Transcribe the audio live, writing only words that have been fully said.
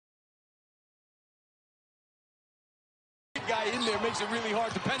guy in there makes it really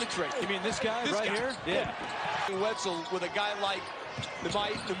hard to penetrate. You mean this guy here? Yeah. Wetzel with a guy like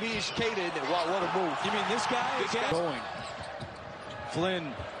Neemias Queta in there. Wow, what a move. You mean this guy? Going.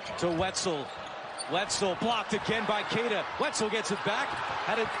 Flynn to Wetzel. Wetzel blocked again by Queta. Wetzel gets it back.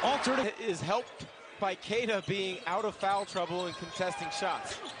 Had it altered. Is helped by Queta being out of foul trouble and contesting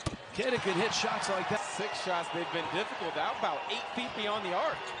shots. Queta can hit shots like that. 6 shots, they've been difficult. Out about 8 feet beyond the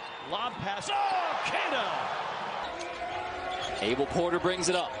arc. Lob pass. Oh, Queta! Abel Porter brings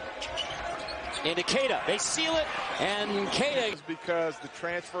it up. Into Queta. They seal it, and Queta. Because the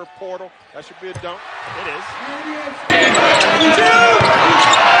transfer portal, that should be a dunk. It is. Queta.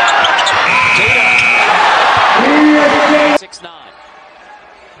 6'9".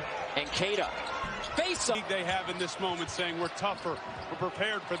 And Queta. Face up. They have in this moment saying we're tougher, we're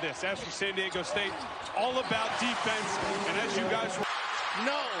prepared for this. As for San Diego State, all about defense. And as you guys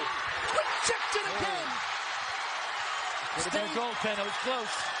no. Rejected again. Could have been a goal, Ken. It was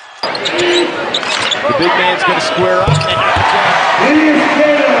close. The big man's going to square up. And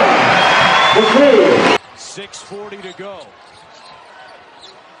 6:40 to go.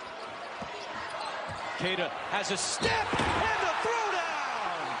 Queta has a step and a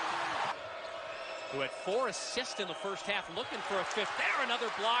throwdown. Who had 4 assists in the first half, looking for a 5th there. Another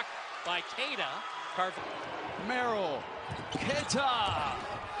block by Queta. Merrill, Queta,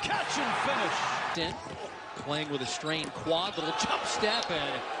 catch and finish. Playing with a strained quad, little jump step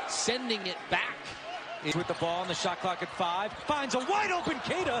and sending it back. With the ball on the shot clock at 5, finds a wide open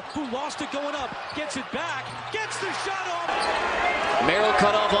Queta who lost it going up, gets it back, gets the shot off. Merrill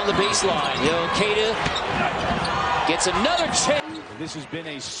cut off on the baseline. Queta gets another chance. This has been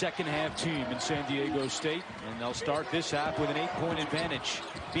a second half team in San Diego State, and they'll start this half with an 8-point advantage.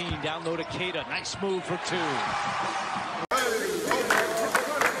 Being down low to Queta, nice move for 2.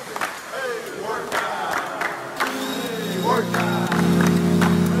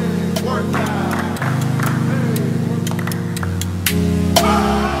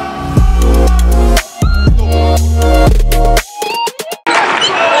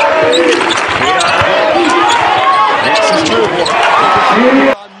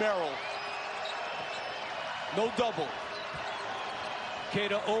 On Merrill. No double.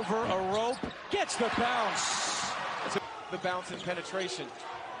 Queta over a rope, gets the bounce. The bounce and penetration.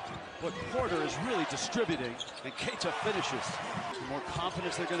 But Porter is really distributing, and Queta finishes. The more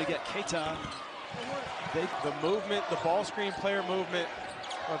confidence they're going to get. Queta. The movement, the ball screen player movement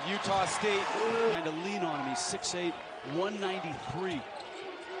of Utah State. Trying to lean on him. He's 6'8", 193.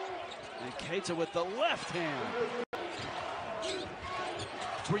 And Queta with the left hand.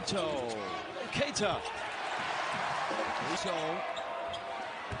 Brito. Queta. Brito.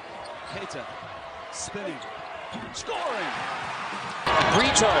 Queta. Spinning. Scoring.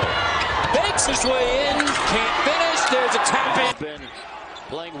 Brito bakes his way in. Can't finish. There's a tap in. Been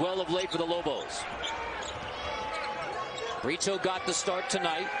playing well of late for the Lobos. Brito got the start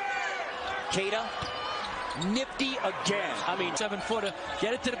tonight. Queta. Nifty again. I mean, 7-footer.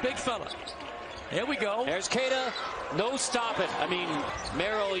 Get it to the big fella. There we go. There's Queta. No stopping. I mean,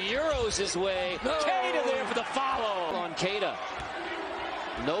 Merrill Euros his way. No. Queta there for the follow on Queta.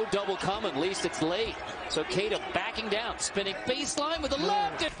 No double coming. At least it's late. So Queta backing down. Spinning baseline with the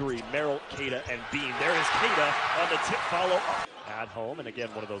left. 3, Merrill, Queta, and Bean. There is Queta on the tip follow at home. And again,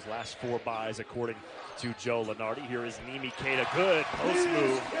 one of those last 4 buys, according to Joe Lenardi. Here is Neemias Queta. Good post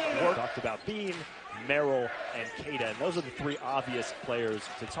move. Talked about Bean, Merrill, and Queta. And those are the 3 obvious players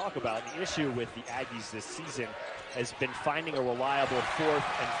to talk about. The issue with the Aggies this season has been finding a reliable 4th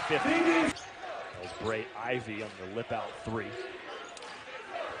and 5th. That was Bray Ivy on the lip out 3.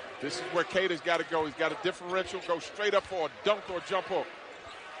 This is where Queta's got to go. He's got a differential, go straight up for a dunk or a jump hook.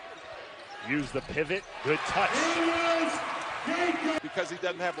 Use the pivot. Good touch. Because he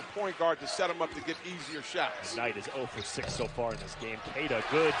doesn't have a point guard to set him up to get easier shots. Knight is 0 for 6 so far in this game. Queta,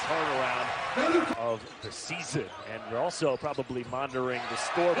 good turnaround of the season. And we're also probably monitoring the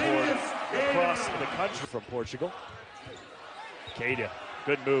scoreboard across the country from Portugal. Queta,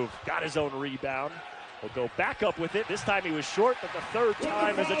 good move. Got his own rebound. Will go back up with it. This time he was short, but the 3rd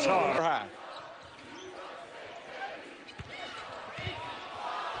time is a charge.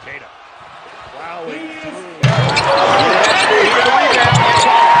 Queta plowing through.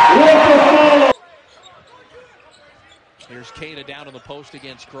 Here's Queta down on the post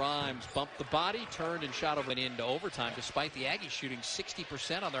against Grimes. Bumped the body, turned and shot over and into overtime, despite the Aggies shooting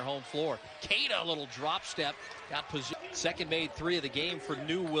 60% on their home floor. Queta, a little drop step, got position. Second made 3 of the game for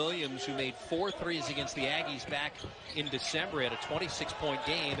New Williams, who made 4 threes against the Aggies back in December at a 26-point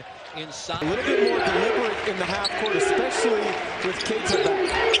game inside. A little bit more deliberate in the half court, especially with Queta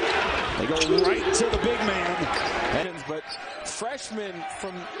back. They go right to the big man. And rebounds, but freshman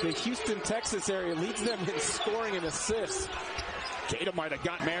from the Houston, Texas area leads them in scoring and assists. Queta might have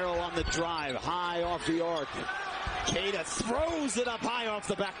got Merrill on the drive, high off the arc. Queta throws it up high off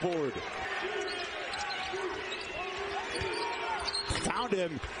the backboard. Found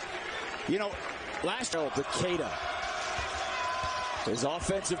him. You know, last year, the Queta. His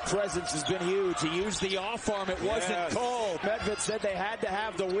offensive presence has been huge. He used the off arm. It wasn't called. Medved said they had to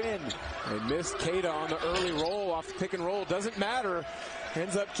have the win. They missed Queta on the early roll off the pick and roll. Doesn't matter.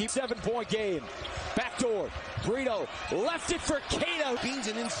 Ends up keep 7-point game. Backdoor. Brito left it for Queta. Bean's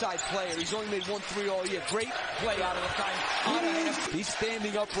an inside player. He's only made 1-3 all year. Great play out of the time. He's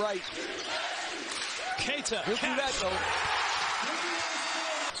standing upright. Queta. He'll do that, though.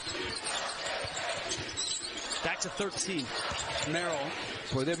 Back to 13. Merrill.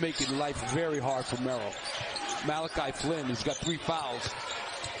 Boy, they're making life very hard for Merrill. Malachi Flynn, he's got 3 fouls.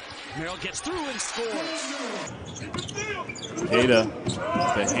 Merrill gets through and scores. Queta,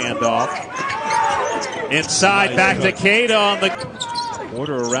 the handoff. Inside, back to Queta on the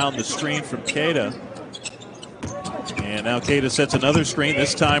order around the screen from Queta. And now Queta sets another screen,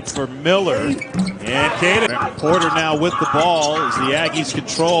 this time for Miller. And Queta. Porter now with the ball as the Aggies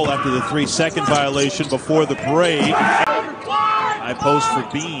control after the 3-second violation before the break. High post for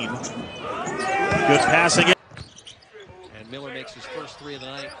Bean. Good passing. And Miller makes his first 3 of the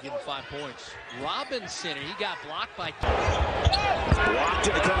night, getting 5 points. Robinson, he got blocked by... Blocked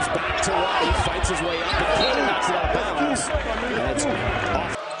and it comes back to Watt. He fights his way up and Queta knocks it out of bounds. And it's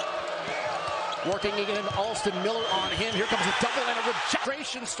off. Working again, Alston Miller on him. Here comes a double and a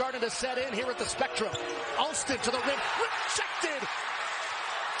rejection starting to set in here at the Spectrum. Alston to the rim, rejected.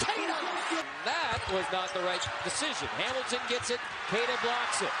 Queta. That was not the right decision. Hamilton gets it. Queta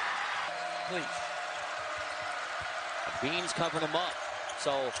blocks it. Please. Bean's covering him up.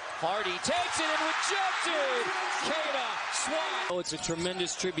 So Hardy takes it and rejected. Queta swat. Oh, it's a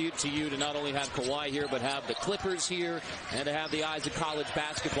tremendous tribute to you to not only have Kawhi here, but have the Clippers here and to have the eyes of college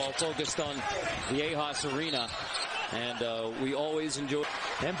basketball focused on the AHOS Arena. And we always enjoy.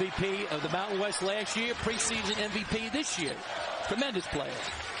 MVP of the Mountain West last year, preseason MVP this year. Tremendous player.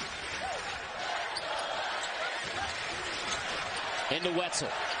 Into Wetzel.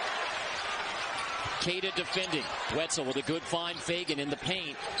 Queta defending. Wetzel with a good find. Fagan in the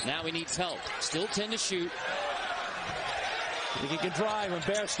paint. Now he needs help. Still 10 to shoot. He can drive and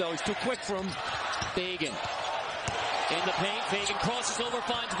Bairstow. He's too quick for him. Fagan. In the paint. Fagan crosses over,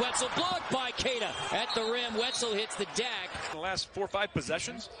 finds Wetzel. Blocked by Queta. At the rim. Wetzel hits the deck. The last 4 or 5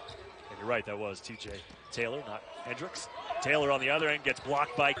 possessions. And you're right, that was TJ Taylor, not Hendricks. Taylor on the other end gets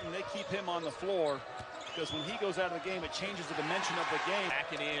blocked by... They keep him on the floor because when he goes out of the game, it changes the dimension of the game.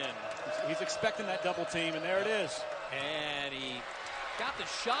 Backing in. He's expecting that double team, and there it is. And he got the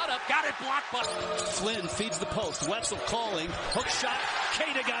shot up, got it blocked by Flynn. Feeds the post. Wetzel calling. Hook shot.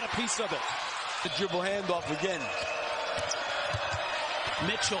 Queta got a piece of it. The dribble handoff again.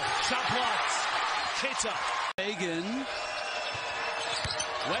 Mitchell. Shot blocks. Queta. Fagan.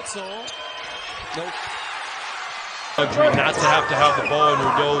 Wetzel. Nope. Not to have the ball in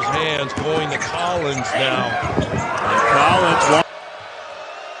Rudeau's hands, going to Collins now. And Collins.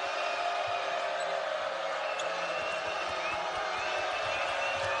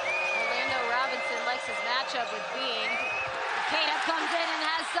 With Bean. Queta comes in and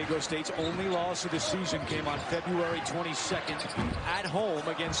has some. Utah State's only loss of the season came on February 22nd at home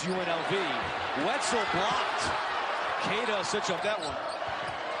against UNLV. Wetzel blocked. Queta such a that one.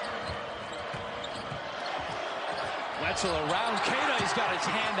 Wetzel around Queta. He's got his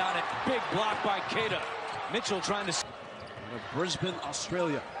hand on it. Big block by Queta. Mitchell trying to. Brisbane,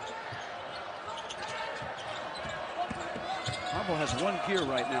 Australia. Marble has one gear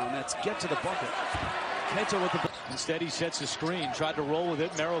right now, and that's get to the bucket. Queta with the. Instead, he sets a screen. Tried to roll with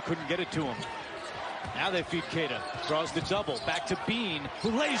it. Merrill couldn't get it to him. Now they feed Queta. Draws the double. Back to Bean,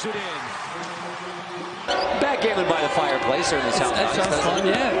 who lays it in. Backgammon by the fireplace. Certainly sounds nice. That sounds fun,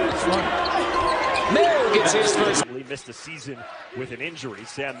 yeah. It's fun. Merrill gets his first. He missed the season with an injury.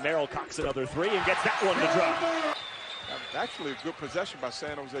 Sam Merrill cocks another 3 and gets that one to drop. Actually, a good possession by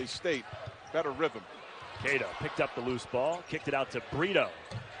San Jose State. Better rhythm. Queta picked up the loose ball, kicked it out to Brito,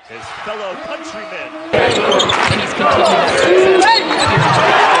 his fellow countryman.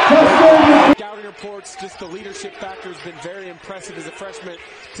 Scouting reports, just the leadership factor has been very impressive as a freshman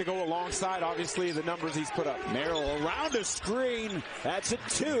to go alongside, obviously, the numbers he's put up. Merrill around a screen. That's a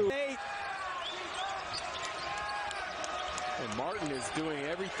 2. And Martin is doing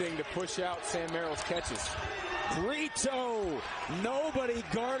everything to push out Sam Merrill's catches. Brito, nobody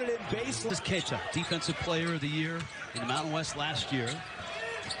guarded in baseline. This is Queta, Defensive Player of the Year in the Mountain West last year.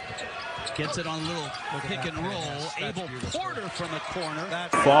 Gets it on a little pick and roll. Abel Porter from the corner.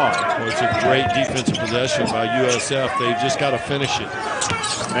 Far. Well, it's a great defensive possession by USF. They've just got to finish it.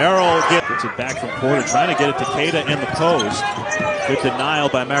 Merrill gets it back from Porter, trying to get it to Queta in the post. Good denial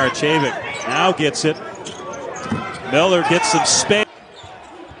by Maracevic. Now gets it. Miller gets some space.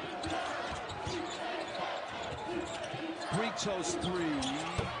 Britos three.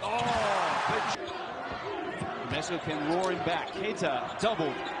 Oh, Meso can roar him back. Queta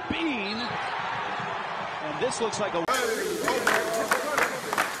double bean. And this looks like a